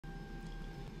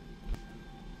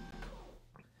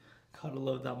Gotta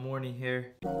love that morning here.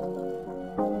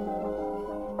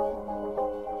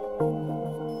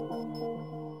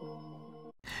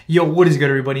 Yo, what is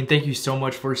good, everybody? And thank you so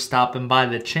much for stopping by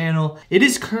the channel. It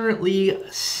is currently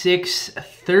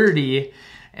 6:30.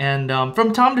 And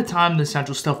from time to time, the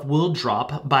essential stuff will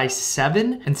drop by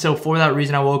 7. And so for that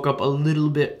reason, I woke up a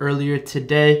little bit earlier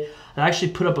today. I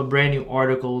actually put up a brand new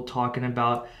article talking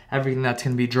about everything that's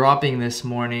going to be dropping this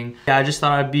morning. Yeah, I just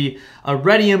thought I'd be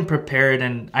ready and prepared,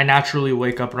 and I naturally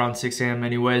wake up around 6 a.m.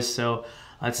 anyways, so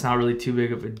it's not really too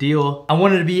big of a deal. I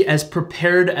wanted to be as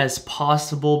prepared as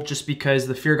possible just because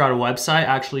the Fear God website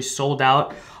actually sold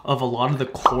out of a lot of the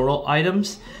coral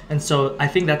items. And so I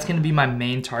think that's gonna be my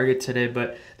main target today,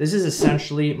 but this is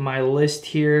essentially my list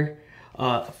here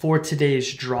for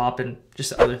today's drop and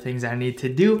just other things I need to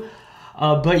do.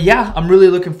 But yeah, I'm really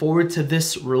looking forward to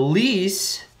this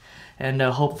release, and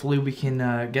hopefully we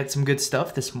can get some good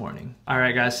stuff this morning. All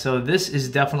right, guys, so this is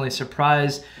definitely a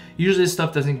surprise. Usually this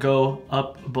stuff doesn't go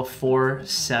up before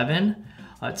 7.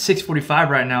 It's 6:45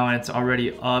 right now and it's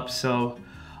already up, so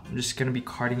I'm just gonna be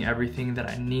carting everything that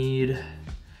I need.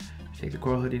 Take the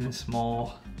coral hoodie in a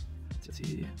small. Let's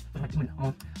see.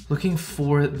 Looking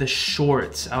for the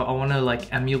shorts. I wanna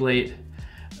like emulate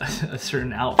a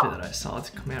certain outfit that I saw. Let's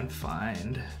command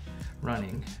find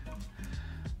running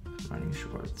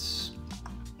shorts.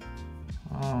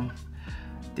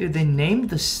 Dude, they named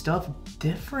the stuff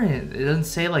different. It doesn't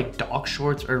say like dog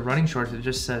shorts or running shorts. It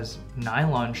just says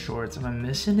nylon shorts. Am I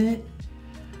missing it?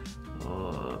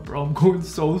 Bro, I'm going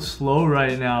so slow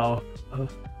right now. I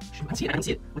don't see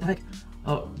it. What the heck?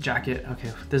 Oh, jacket.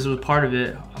 Okay, this was part of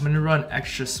it. I'm gonna run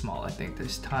extra small, I think,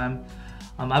 this time.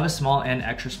 I have a small and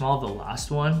extra small of the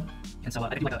last one, and so I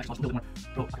think like extra small.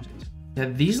 Yeah,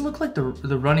 these look like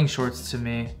the running shorts to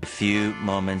me. A few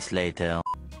moments later.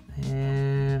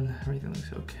 And everything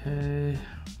looks okay.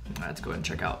 Let's go ahead and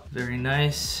check out. Very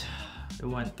nice. It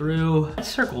went through. I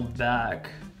circled back.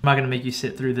 I'm not gonna make you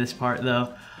sit through this part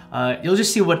though. You'll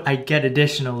just see what I get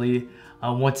additionally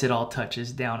once it all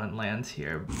touches down and lands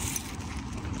here.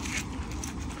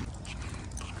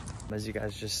 As you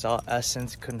guys just saw,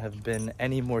 SSENSE couldn't have been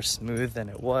any more smooth than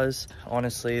it was.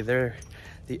 Honestly, they're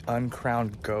the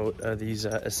uncrowned goat of these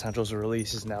essentials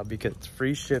releases now because it's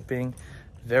free shipping,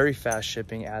 very fast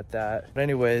shipping at that. But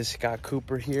anyways, got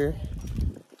Cooper here,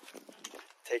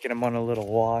 taking him on a little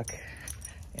walk.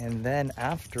 And then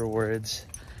afterwards,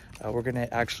 we're gonna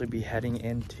actually be heading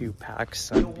into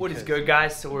Pacsun. What is good,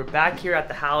 guys? So we're back here at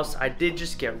the house. I did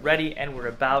just get ready and we're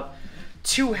about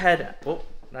to head, oh,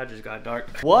 that just got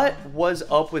dark. What was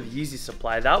up with Yeezy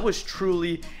Supply? That was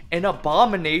truly an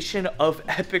abomination of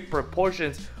epic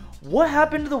proportions. What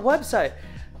happened to the website?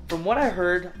 From what I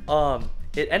heard,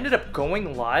 it ended up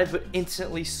going live but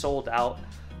instantly sold out.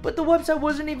 But the website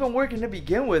wasn't even working to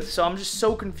begin with, so I'm just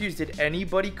so confused. Did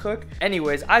anybody cook?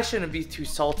 Anyways, I shouldn't be too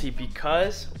salty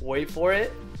because, wait for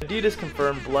it, Adidas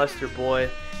confirmed, blessed your boy,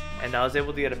 and I was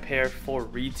able to get a pair for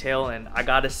retail, and I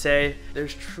gotta say,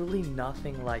 there's truly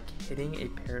nothing like hitting a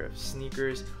pair of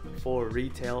sneakers for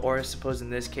retail, or I suppose in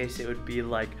this case it would be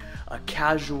like a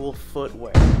casual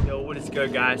footwear. Yo, what is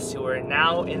good, guys? So we're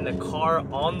now in the car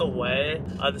on the way.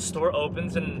 The store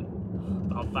opens in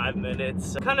about 5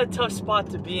 minutes. Kind of tough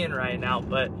spot to be in right now,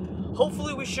 but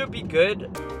hopefully we should be good.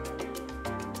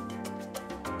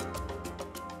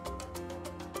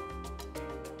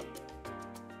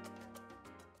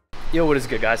 Yo, what is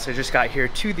good, guys? So I just got here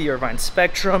to the Irvine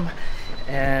Spectrum,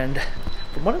 and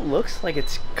from what it looks like,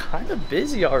 it's kind of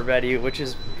busy already, which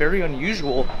is very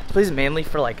unusual. This place is mainly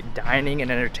for like dining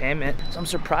and entertainment, so I'm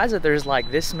surprised that there's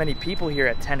like this many people here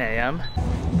at 10 a.m.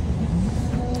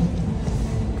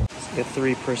 It's like a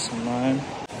 3-person line.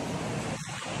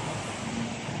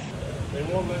 They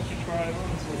won't let you try it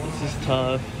on, so this is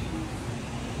tough.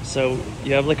 So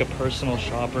you have like a personal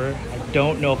shopper. I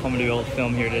don't know if I'm gonna be able to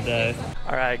film here today.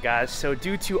 All right, guys, so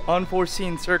due to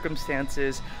unforeseen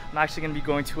circumstances, I'm actually gonna be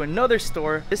going to another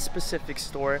store. This specific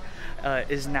store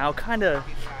is now it's kind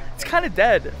of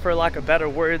dead, for lack of better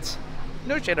words.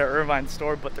 No shade at Irvine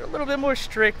store, but they're a little bit more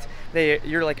strict.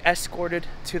 You're like escorted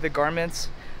to the garments.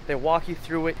 They walk you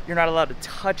through it. You're not allowed to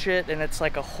touch it, and it's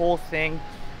like a whole thing.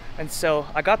 And so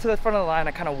I got to the front of the line.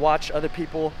 I kind of watched other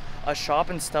people shop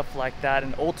and stuff like that,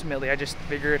 and ultimately I just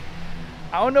figured,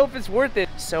 I don't know if it's worth it.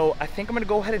 So I think I'm gonna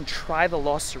go ahead and try the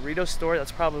Los Cerritos store.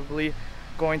 That's probably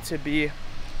going to be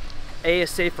a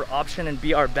safer option and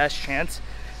be our best chance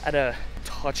at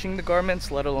touching the garments,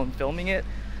 let alone filming it.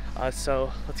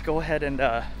 So let's go ahead and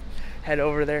head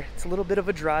over there. It's a little bit of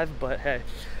a drive, but hey,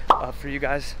 for you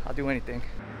guys, I'll do anything.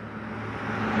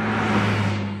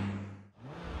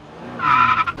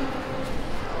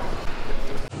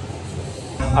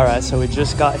 All right, so we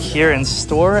just got here in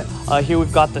store. Here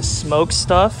we've got the smoke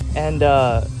stuff, and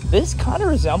this kind of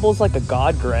resembles like a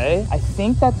God Gray. I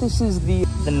think that this is the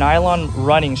nylon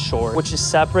running short, which is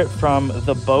separate from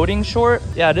the boating short.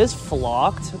 Yeah, it is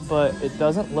flocked, but it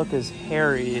doesn't look as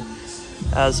hairy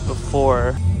as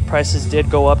before. Prices did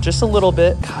go up just a little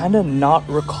bit. Kind of not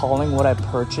recalling what I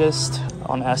purchased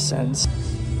on SSENSE.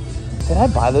 Did I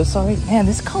buy this already? Man,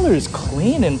 this color is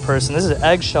clean in person. This is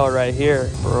eggshell right here.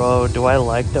 Bro, do I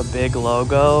like the big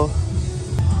logo?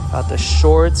 Got the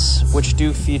shorts, which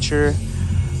do feature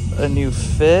a new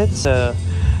fit. The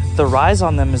rise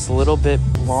on them is a little bit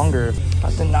longer.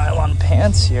 Got the nylon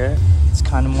pants here. It's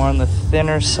kind of more on the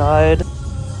thinner side.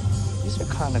 These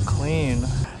are kind of clean.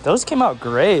 Those came out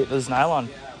great, those nylon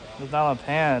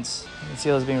pants. You can see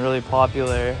those being really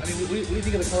popular. I mean, what do you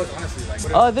think of the colors,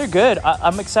 honestly? Like, they're good.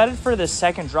 I'm excited for the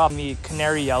second drop. The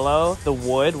canary yellow, the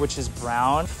wood, which is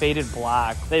brown, faded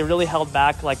black. They really held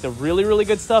back like the really, really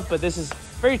good stuff, but this is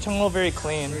very tonal, very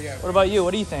clean. What about you?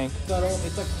 What do you think?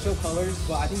 It's like chill colors,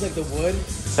 but I think like the wood,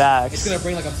 facts. It's gonna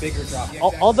bring like a bigger drop. Yeah,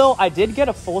 exactly. Although I did get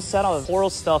a full set of floral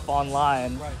stuff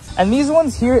online. Right. And these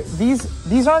ones here, these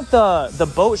aren't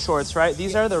the boat shorts, right?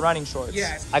 These are the running shorts.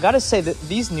 Yeah. I gotta say that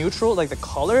these neutral, like the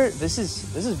color, this is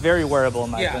very wearable in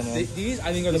my opinion. These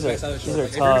I think are the best out of the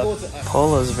shorts. These are tough.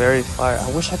 Polo's very fire.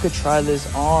 I wish I could try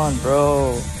this on,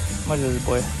 bro. How much is this,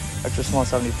 boy? Extra small,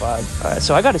 75. All right,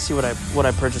 so I got to see what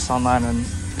I purchased online, and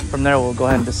from there we'll go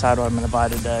ahead and decide what I'm gonna buy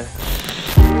today.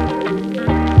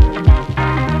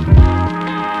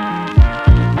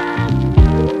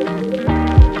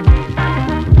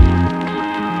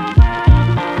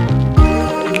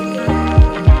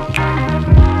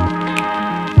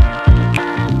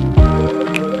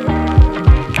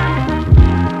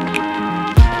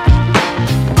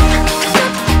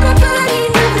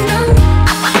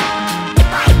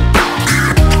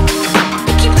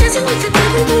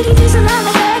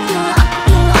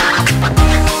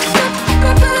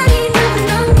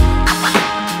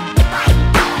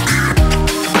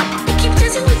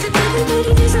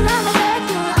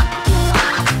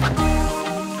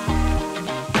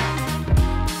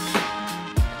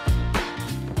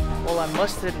 I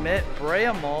must admit,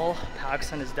 Brea Mall,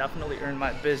 Pacsun has definitely earned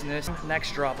my business.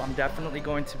 Next drop, I'm definitely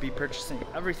going to be purchasing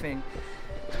everything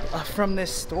from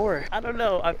this store. I don't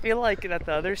know, I feel like at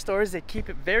the other stores, they keep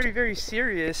it very, very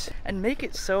serious and make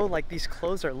it so like these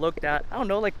clothes are looked at, I don't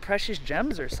know, like precious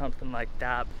gems or something like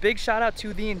that. Big shout out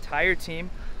to the entire team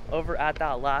over at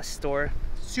that last store.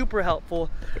 Super helpful,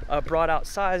 brought out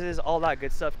sizes, all that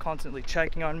good stuff, constantly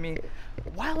checking on me,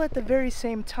 while at the very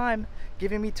same time,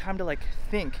 giving me time to like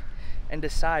think and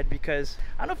decide, because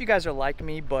I don't know if you guys are like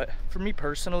me, but for me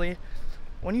personally,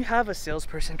 when you have a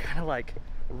salesperson kind of like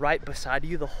right beside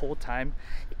you the whole time,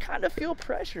 you kind of feel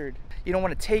pressured. You don't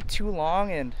want to take too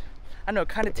long, and I don't know, it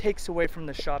kind of takes away from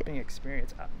the shopping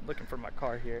experience. I'm looking for my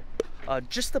car here.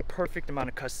 Just the perfect amount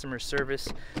of customer service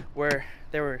where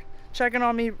they were checking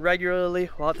on me regularly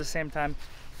while at the same time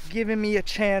giving me a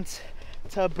chance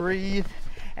to breathe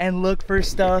and look for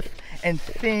stuff and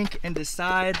think and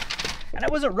decide. And I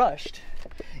wasn't rushed,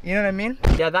 you know what I mean?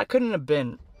 Yeah, that couldn't have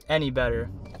been any better,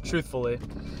 truthfully.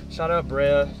 Shout out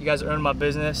Brea, you guys earned my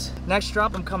business. Next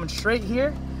drop, I'm coming straight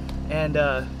here and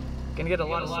gonna get a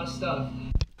lot of stuff.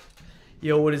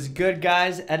 Yo, what is good,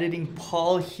 guys? Editing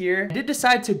Paul here. I did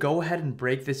decide to go ahead and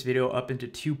break this video up into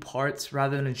two parts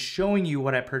rather than showing you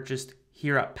what I purchased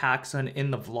here at Pacsun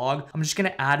in the vlog. I'm just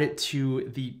gonna add it to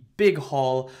the big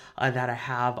haul that I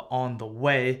have on the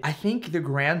way. I think the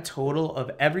grand total of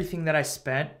everything that I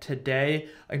spent today,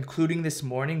 including this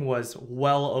morning, was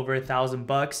well over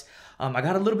 $1,000. I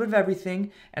got a little bit of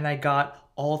everything, and I got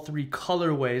all three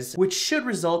colorways, which should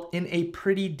result in a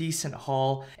pretty decent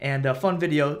haul and a fun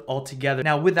video altogether.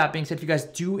 Now, with that being said, if you guys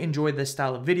do enjoy this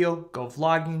style of video, go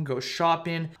vlogging, go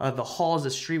shopping, the hauls, the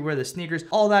streetwear, the sneakers,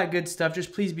 all that good stuff,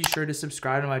 just please be sure to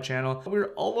subscribe to my channel.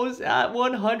 We're almost at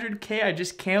 100K. I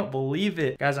just can't believe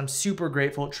it. Guys, I'm super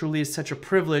grateful. It truly is such a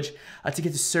privilege to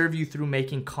get to serve you through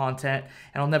making content,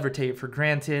 and I'll never take it for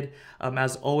granted.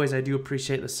 As always, I do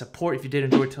appreciate the support. If you did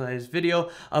enjoy today's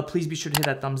video, please be sure to hit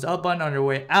that thumbs up button on your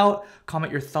way out.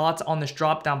 Comment your thoughts on this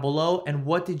drop down below, and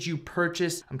what did you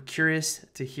purchase? I'm curious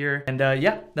to hear. And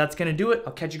yeah, that's gonna do it.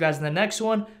 I'll catch you guys in the next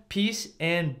one. Peace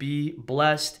and be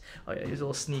blessed. Oh yeah, here's a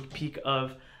little sneak peek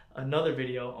of another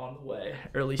video on the way.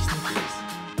 Early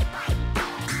sneakers.